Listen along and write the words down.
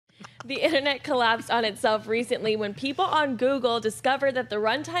The internet collapsed on itself recently when people on Google discovered that the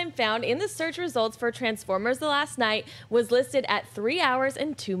runtime found in the search results for Transformers: The Last Night was listed at 3 hours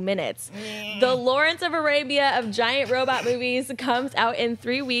and 2 minutes. The Lawrence of Arabia of giant robot movies comes out in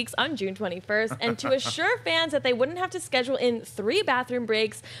 3 weeks on June 21st, and to assure fans that they wouldn't have to schedule in 3 bathroom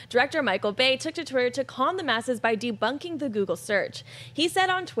breaks, director Michael Bay took to Twitter to calm the masses by debunking the Google search. He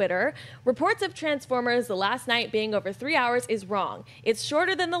said on Twitter, "Reports of Transformers: The Last Night being over 3 hours is wrong. It's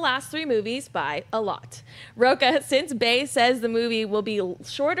shorter than the last 3 movies by a lot." Roca, since Bay says the movie will be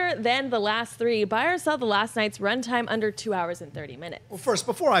shorter than the last 3, buy or sell The Last Night's runtime under 2 hours and 30 minutes. Well, first,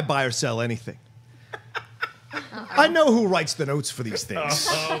 before I buy or sell anything, I know who writes the notes for these things.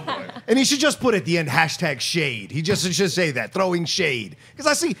 Oh, boy. And he should just put at the end #shade. He just should say that, throwing shade. Because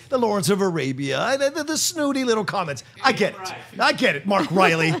I see the Lawrence of Arabia, the snooty little comments. I get it. I get it, Mark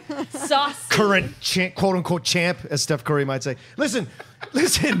Riley. Saucy. Current quote-unquote champ, as Steph Curry might say. Listen,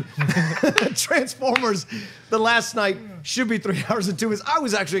 Transformers: The Last Night should be 3 hours and 2 minutes. I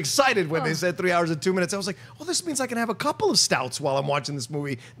was actually excited when they said 3 hours and 2 minutes. I was like, well, this means I can have a couple of stouts while I'm watching this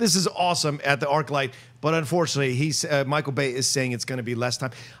movie. This is awesome at the ArcLight. But unfortunately, Michael Bay is saying it's going to be less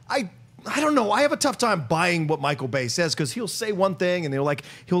time. I don't know. I have a tough time buying what Michael Bay says because he'll say one thing and he'll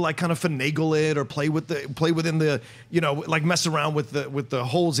kind of finagle it or play within the, like mess around with the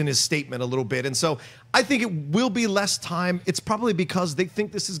holes in his statement a little bit. And so I think it will be less time. It's probably because they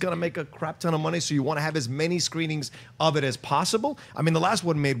think this is going to make a crap ton of money, so you want to have as many screenings of it as possible. I mean, the last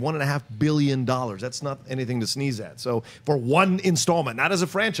one made $1.5 billion. That's not anything to sneeze at. So for one installment, not as a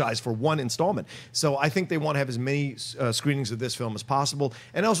franchise, for one installment. So I think they want to have as many screenings of this film as possible.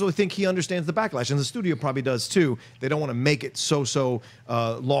 And also I think he understands the backlash, and the studio probably does too. They don't want to make it so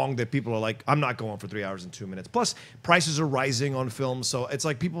long that people are like, I'm not going for 3 hours and 2 minutes. Plus, prices are rising on films, so it's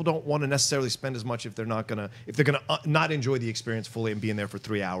like people don't want to necessarily spend as much if they're gonna not enjoy the experience fully and be in there for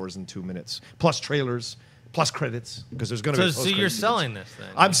 3 hours and 2 minutes. Plus trailers, plus credits, because there's gonna be. So you're selling this then?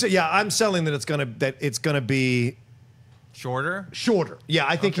 I'm selling that it's gonna be shorter. Shorter. Yeah,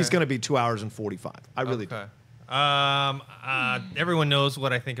 I think he's gonna be 2 hours and 45. I really do. Everyone knows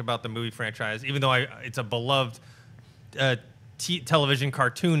what I think about the movie franchise, even though it's a beloved television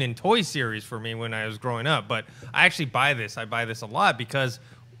cartoon and toy series for me when I was growing up. But I actually buy this. I buy this a lot because,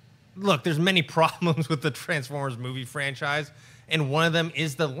 look, there's many problems with the Transformers movie franchise, and one of them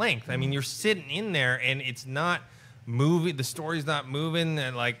is the length. I mean, you're sitting in there, and it's not moving. The story's not moving,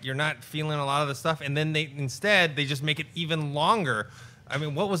 and like you're not feeling a lot of the stuff. And then they just make it even longer. I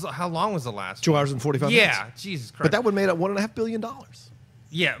mean, how long was the last 2 hours and 45 minutes? Yeah, Jesus Christ. But that would made up $1.5 billion.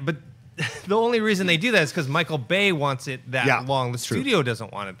 Yeah, but the only reason they do that is because Michael Bay wants it that long. The studio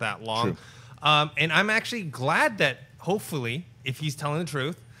doesn't want it that long. And I'm actually glad that, hopefully, if he's telling the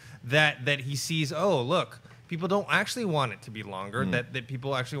truth, that he sees, oh, look, people don't actually want it to be longer, that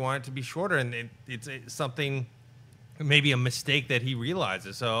people actually want it to be shorter, and it's something, maybe a mistake that he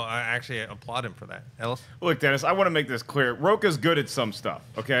realizes. So I actually applaud him for that. Ellis? Look, Dennis, I want to make this clear. Roca's good at some stuff,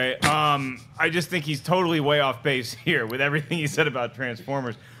 okay? I just think he's totally way off base here with everything he said about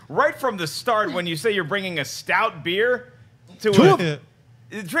Transformers. Right from the start, when you say you're bringing a stout beer to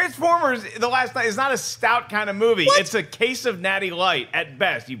Transformers: The Last Night is not a stout kind of movie. What? It's a case of Natty Light at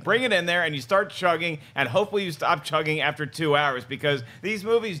best. You bring it in there and you start chugging, and hopefully you stop chugging after 2 hours, because these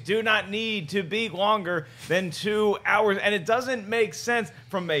movies do not need to be longer than 2 hours, and it doesn't make sense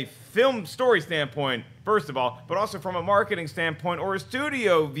from a film story standpoint, first of all, but also from a marketing standpoint or a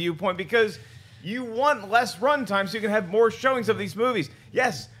studio viewpoint, because you want less runtime so you can have more showings of these movies.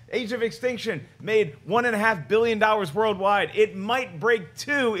 Yes, Age of Extinction made $1.5 billion worldwide. It might break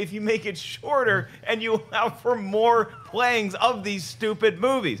 2 if you make it shorter and you allow for more playings of these stupid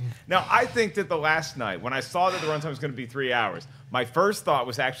movies. Now, I think that The Last Night, when I saw that the runtime was going to be 3 hours, my first thought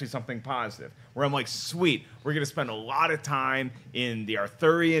was actually something positive, where I'm like, sweet, we're going to spend a lot of time in the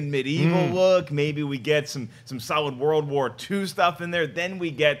Arthurian medieval look. Maybe we get some solid World War II stuff in there. Then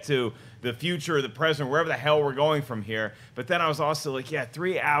we get to the future or the present, wherever the hell we're going from here. But then I was also like, yeah,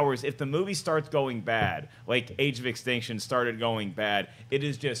 3 hours. If the movie starts going bad, like Age of Extinction started going bad, it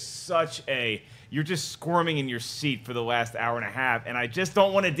is just such a... You're just squirming in your seat for the last hour and a half, and I just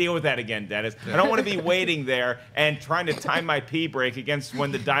don't want to deal with that again, Dennis. I don't want to be waiting there and trying to time my pee break against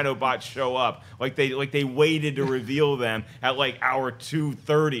when the Dinobots show up, like they waited to reveal them at like hour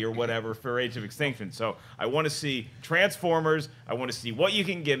 2:30 or whatever for Age of Extinction. So I want to see Transformers. I want to see what you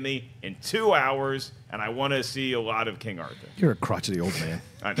can give me in 2 hours, and I want to see a lot of King Arthur. You're a crotchety old man.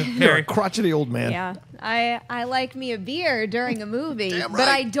 You're a crotchety old man. Yeah, I like me a beer during a movie, but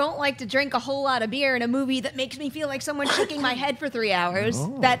I don't like to drink a whole lot of beer in a movie that makes me feel like someone's shaking my head for 3 hours.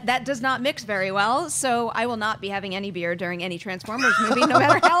 That does not mix very well, so I will not be having any beer during any Transformers movie, no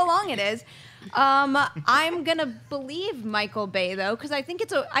matter how long long it is. I'm gonna believe Michael Bay though, because I think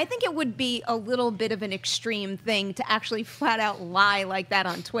it would be a little bit of an extreme thing to actually flat out lie like that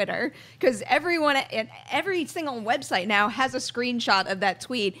on Twitter, because everyone and every single website now has a screenshot of that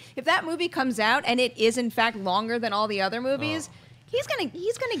tweet. If that movie comes out and it is in fact longer than all the other movies, he's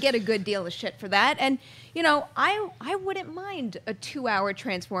gonna get a good deal of shit for that. And you know, I wouldn't mind a 2-hour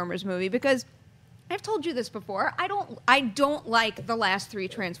Transformers movie, because I've told you this before. I don't like the last 3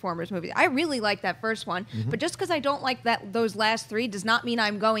 Transformers movies. I really like that first one, but just because I don't like those last 3 does not mean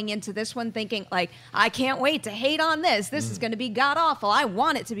I'm going into this one thinking like, I can't wait to hate on this. This is going to be god awful. I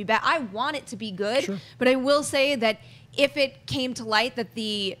want it to be bad. I want it to be good. Sure. But I will say that if it came to light that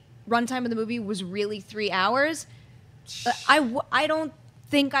the runtime of the movie was really 3 hours, I don't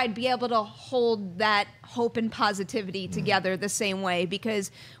think I'd be able to hold that hope and positivity together the same way, because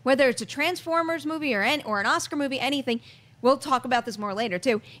whether it's a Transformers movie or an Oscar movie, anything, we'll talk about this more later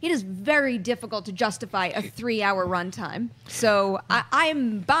too, it is very difficult to justify a 3-hour runtime. So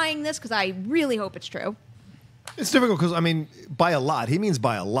I'm buying this because I really hope it's true. It's difficult because, I mean, by a lot, he means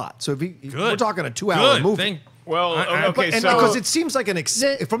by a lot. So if we're talking a 2-hour movie. Well, okay, so because it seems like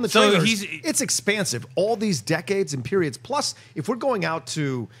from the so trailers, it's expansive. All these decades and periods. Plus, if we're going out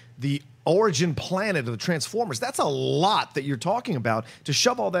to the origin planet of the Transformers, that's a lot that you're talking about. To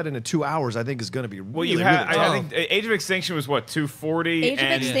shove all that into 2 hours, I think is going to be really, really tough. I think Age of Extinction was what, 240? Age of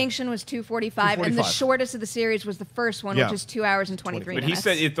Extinction was 245, and the shortest of the series was the first one, which is 2 hours and 23 minutes. But he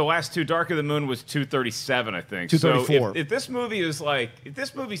said if the last 2, Dark of the Moon, was 237, I think. 234. So if this movie is if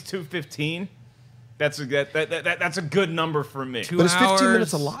this movie's 215. That's a good number for me. But is 15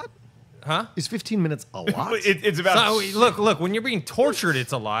 minutes a lot? Huh? Is 15 minutes a lot? It's about. So, look. When you're being tortured,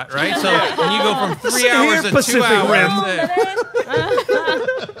 it's a lot, right? So when you go from 3 hours to Pacific 2 hours.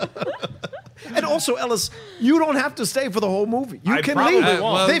 And also, Ellis, you don't have to stay for the whole movie. You can leave.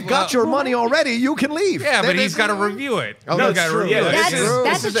 They've got your money already. You can leave. Yeah, but he's got to review it. Oh, no, that's true. Yeah,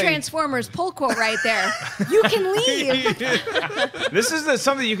 that's a Transformers pull quote right there. You can leave. This is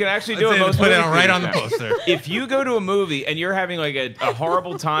something you can actually do. Put it right on the poster. If you go to a movie and you're having like a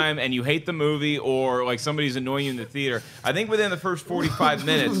horrible time and you hate the movie, or like somebody's annoying you in the theater, I think within the first 45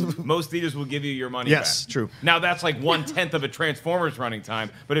 minutes, most theaters will give you your money back. Yes, true. Now that's like 1/10 of a Transformers running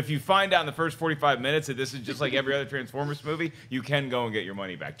time, but if you find out in the first 45 minutes that this is just like every other Transformers movie, you can go and get your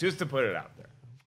money back. Just to put it out there.